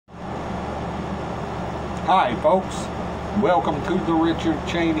Hi folks, welcome to the Richard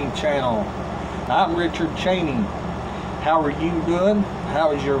Cheney channel. I'm Richard Cheney. How are you doing?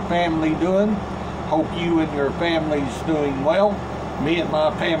 How is your family doing? Hope you and your family's doing well. Me and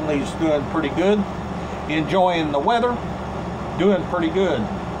my family's doing pretty good. Enjoying the weather, doing pretty good.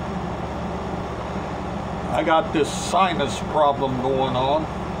 I got this sinus problem going on.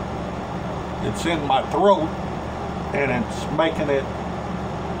 It's in my throat and it's making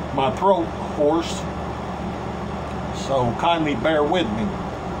my throat hoarse. So kindly bear with me.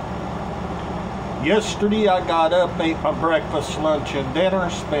 Yesterday I got up, ate my breakfast, lunch, and dinner,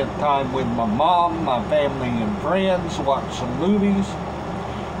 spent time with my mom, my family, and friends, watched some movies,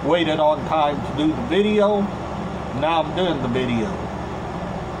 waited on time to do the video. Now I'm doing the video.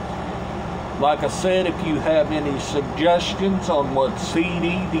 Like I said, if you have any suggestions on what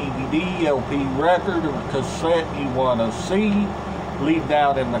CD, DVD, LP record, or cassette you want to see, leave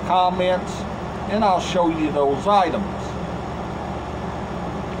down in the comments, and I'll show you those items.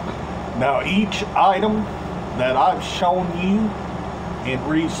 Now each item that I've shown you in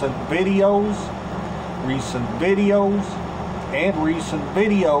recent videos,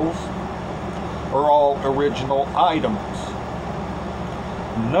 are all original items.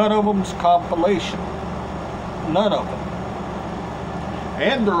 None of them's compilation. None of them.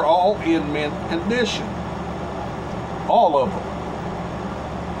 And they're all in mint condition. All of them.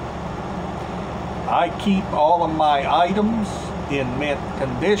 I keep all of my items in mint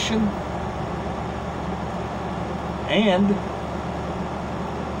condition, and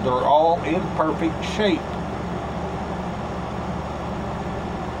they're all in perfect shape.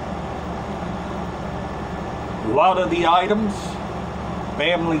 A lot of the items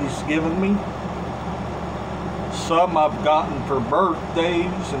family's given me. Some I've gotten for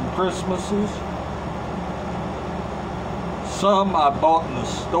birthdays and Christmases. Some I bought in the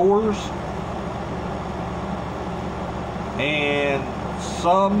stores. And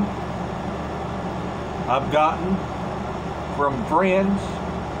some I've gotten from friends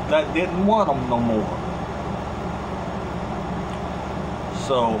that didn't want them no more.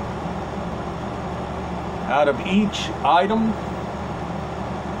 So, out of each item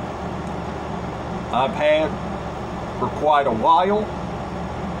I've had for quite a while,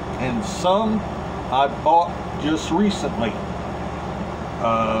 and some I bought just recently.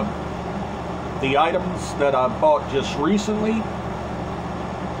 The items that I bought just recently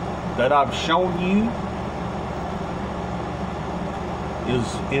that I've shown you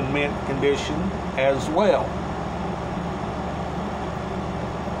is in mint condition as well.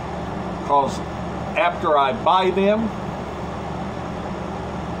 Because after I buy them,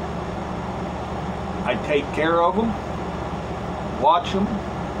 I take care of them, watch them,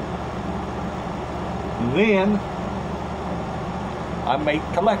 then I make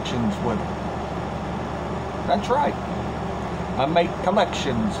collections with them. That's right. I make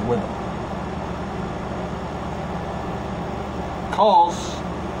collections with them. Because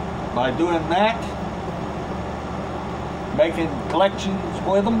by doing that, making collections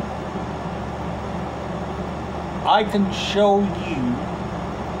with them, I can show you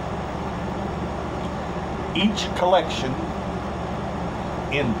each collection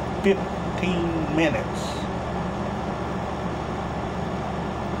in 15 minutes.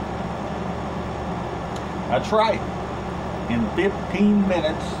 That's right. In 15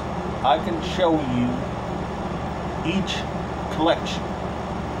 minutes, I can show you each collection.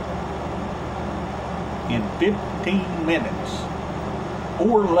 In 15 minutes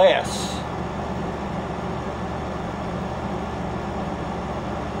or less.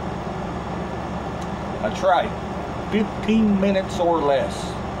 That's right. 15 minutes or less.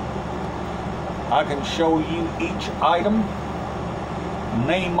 I can show you each item,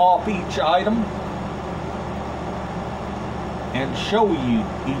 name off each item, and show you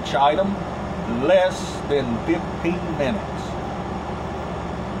each item less than 15 minutes.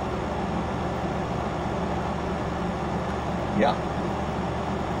 Yeah.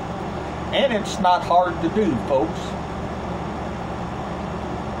 And it's not hard to do, folks.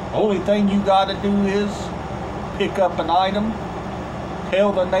 Only thing you gotta do is pick up an item,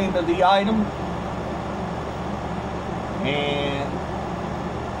 tell the name of the item, and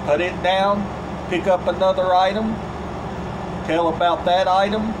put it down, pick up another item, tell about that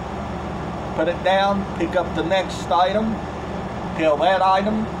item, put it down, pick up the next item, tell that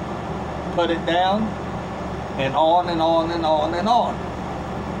item, put it down, and on and on and on and on.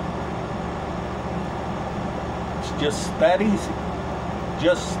 It's just that easy.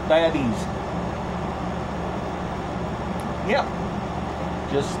 Just that easy. Yeah,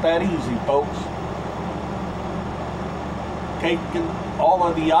 just that easy, folks. Taking all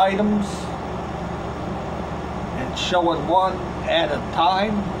of the items showing one at a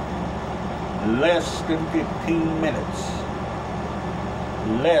time, less than 15 minutes.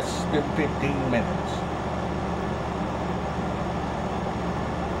 Less than 15 minutes.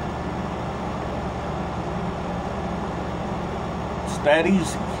 It's that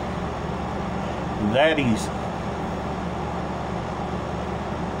easy. That easy.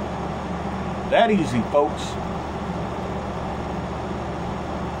 That easy, folks.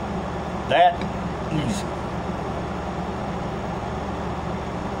 That easy.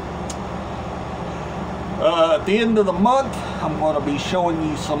 At the end of the month, I'm going to be showing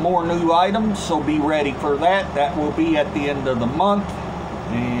you some more new items, so be ready for that. That will be at the end of the month,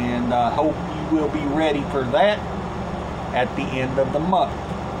 and I hope you will be ready for that at the end of the month.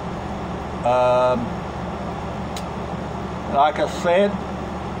 Like I said,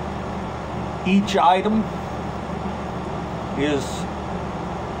 each item is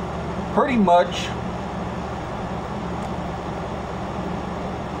pretty much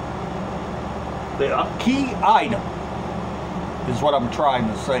the key item is what I'm trying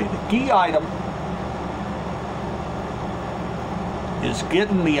to say. The key item is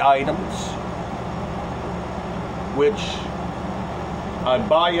getting the items, which I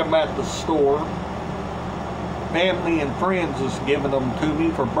buy them at the store. Family and friends is giving them to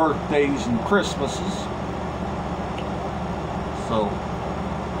me for birthdays and Christmases. So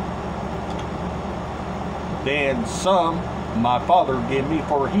then some my father gave me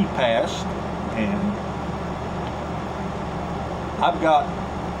for he passed, and I've got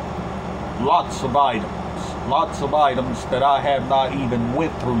lots of items that I have not even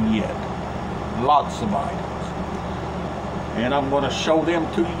went through yet. Lots of items, and I'm going to show them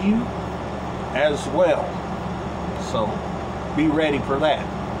to you as well. So be ready for that.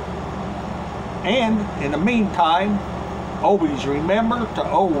 And in the meantime, always remember to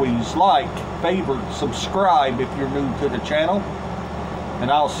always like, favorite, subscribe if you're new to the channel. And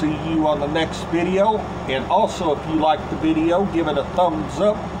I'll see you on the next video. And also, if you like the video, give it a thumbs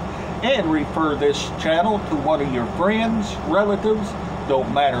up and refer this channel to one of your friends, relatives,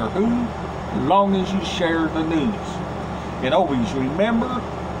 don't matter who, as long as you share the news. And always remember,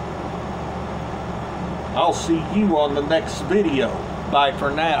 I'll see you on the next video. Bye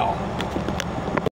for now.